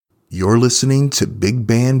You're listening to Big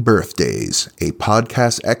Band Birthdays, a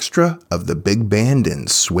podcast extra of the Big Band and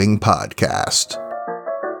Swing podcast.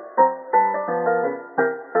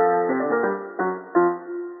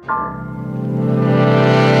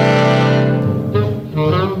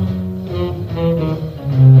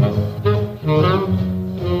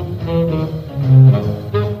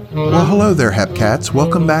 Well, hello there, Hepcats.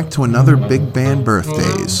 Welcome back to another Big Band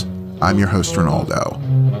Birthdays. I'm your host,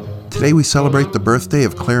 Ronaldo. Today we celebrate the birthday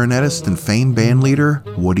of clarinetist and famed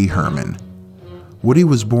bandleader Woody Herman. Woody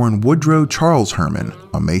was born Woodrow Charles Herman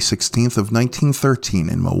on May 16th of 1913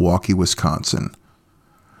 in Milwaukee, Wisconsin.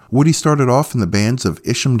 Woody started off in the bands of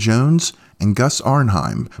Isham Jones and Gus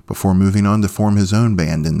Arnheim before moving on to form his own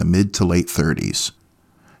band in the mid to late 30s.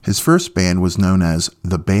 His first band was known as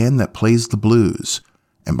The Band That Plays the Blues,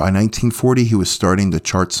 and by 1940 he was starting to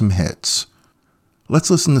chart some hits. Let's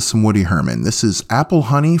listen to some Woody Herman. This is Apple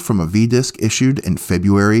Honey from a V-disc issued in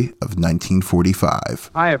February of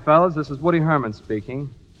 1945. Hiya, fellas. This is Woody Herman speaking.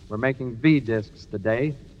 We're making V-discs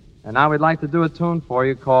today, and now we'd like to do a tune for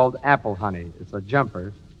you called Apple Honey. It's a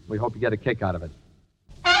jumper. We hope you get a kick out of it.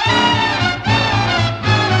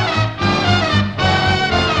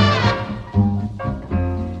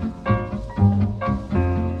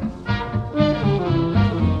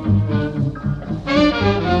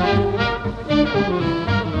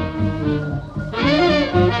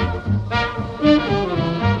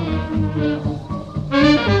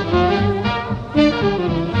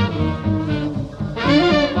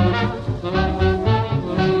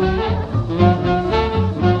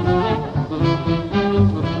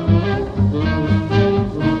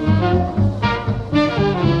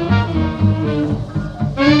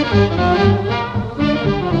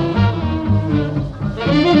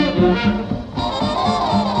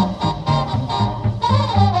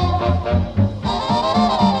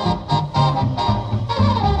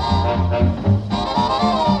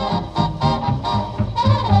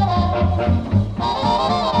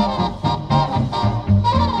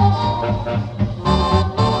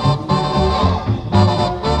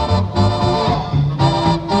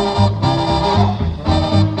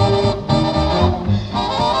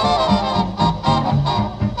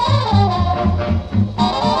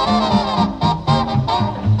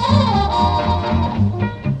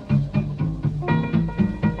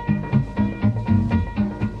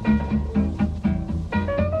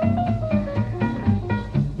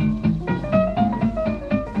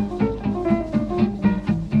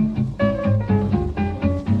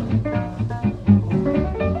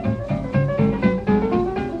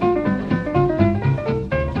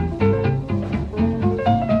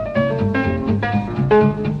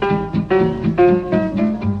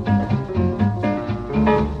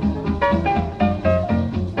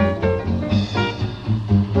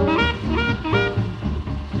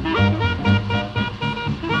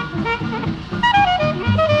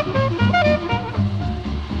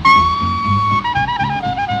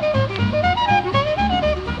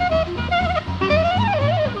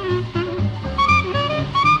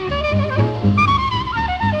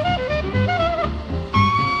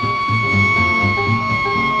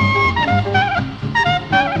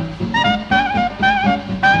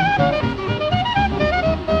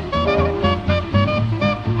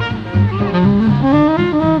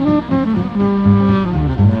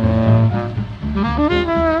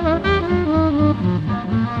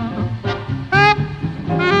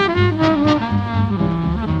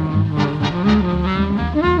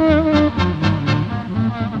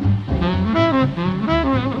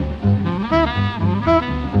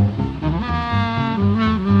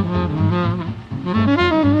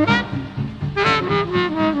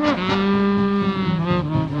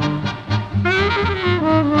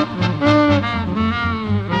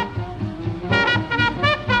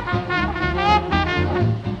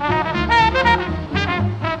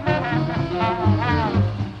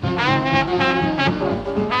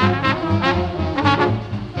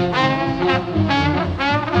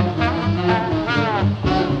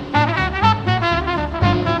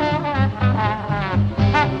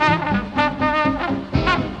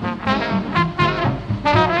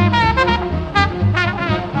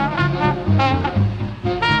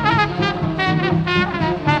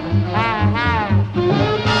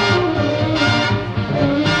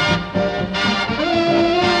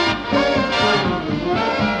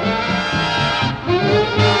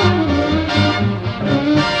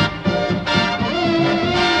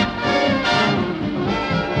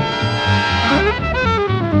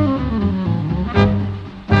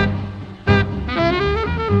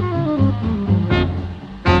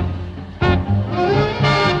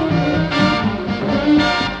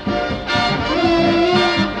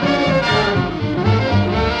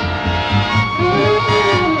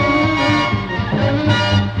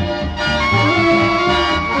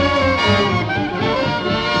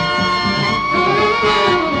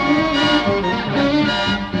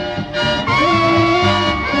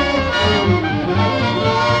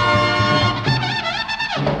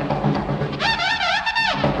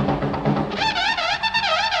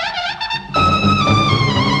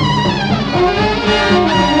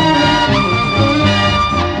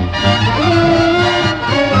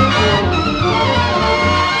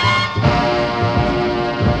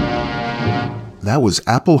 that was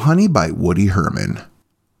Apple Honey by Woody Herman.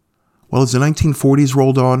 Well, as the 1940s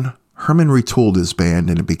rolled on, Herman retooled his band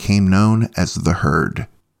and it became known as The Herd.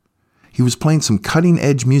 He was playing some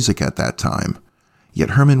cutting-edge music at that time,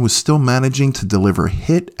 yet Herman was still managing to deliver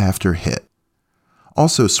hit after hit.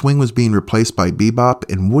 Also, swing was being replaced by bebop,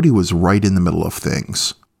 and Woody was right in the middle of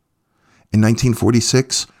things. In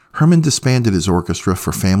 1946, Herman disbanded his orchestra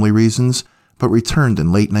for family reasons, but returned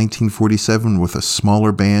in late 1947 with a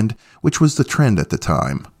smaller band, which was the trend at the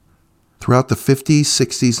time. Throughout the 50s,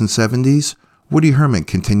 60s, and 70s, Woody Herman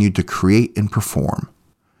continued to create and perform.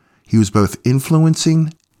 He was both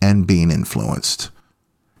influencing and being influenced.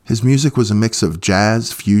 His music was a mix of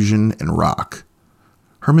jazz, fusion, and rock.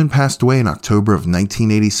 Herman passed away in October of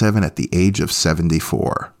 1987 at the age of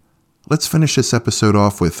 74. Let's finish this episode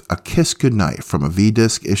off with A Kiss Goodnight from a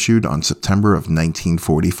V-disc issued on September of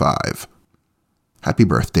 1945. Happy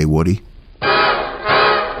birthday, Woody.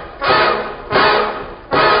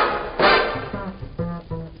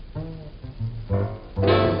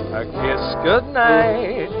 A kiss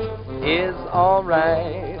goodnight is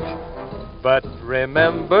alright, but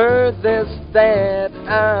remember this, that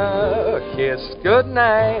a kiss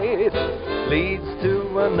goodnight leads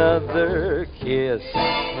to another kiss.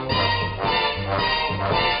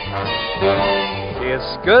 Kiss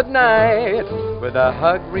goodnight with a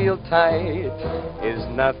hug real tight is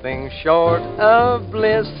nothing short of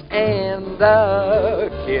bliss, and a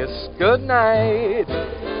kiss goodnight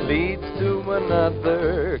leads to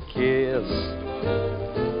another kiss.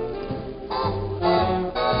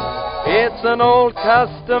 It's an old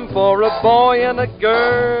custom for a boy and a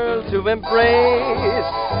girl to embrace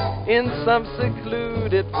in some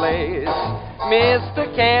secluded place. Mr.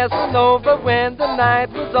 Casanova, when the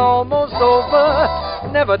night was almost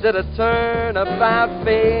over, never did a turn about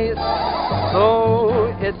face.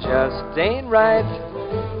 So it just ain't right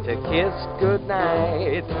to kiss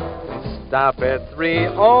goodnight and stop at 3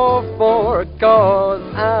 or 4, 'cause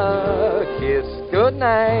a kiss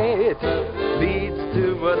goodnight leads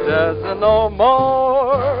to a dozen or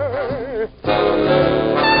more.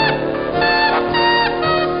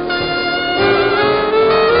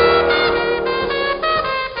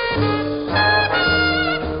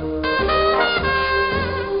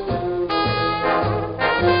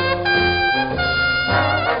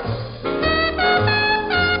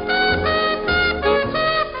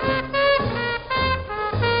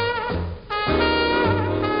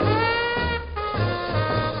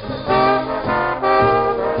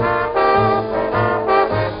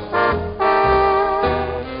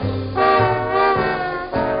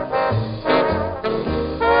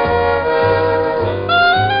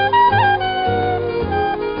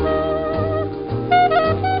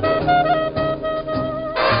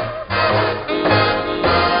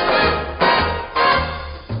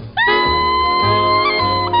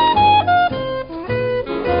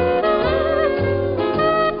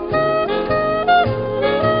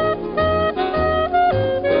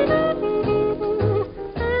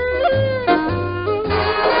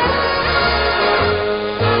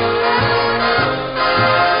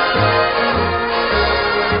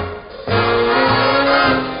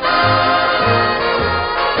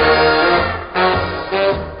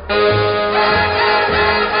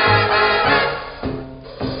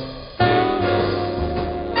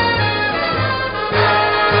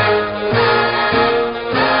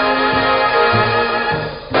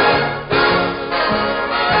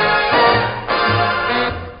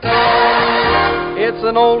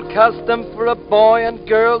 An old custom for a boy and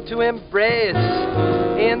girl to embrace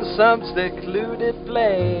in some secluded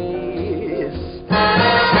place.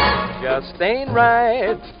 Just ain't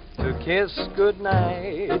right to kiss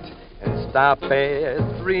goodnight and stop at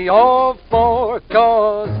 3 or 4,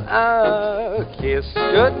 'cause a kiss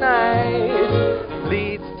goodnight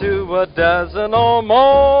leads to a dozen or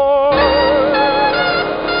more.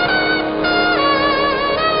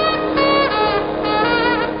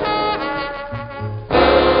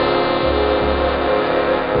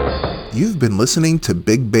 You've been listening to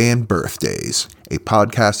Big Band Birthdays, a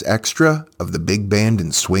podcast extra of the Big Band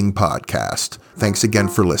and Swing podcast. Thanks again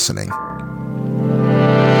for listening.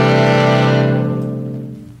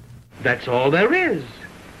 That's all there is.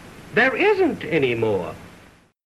 There isn't any more.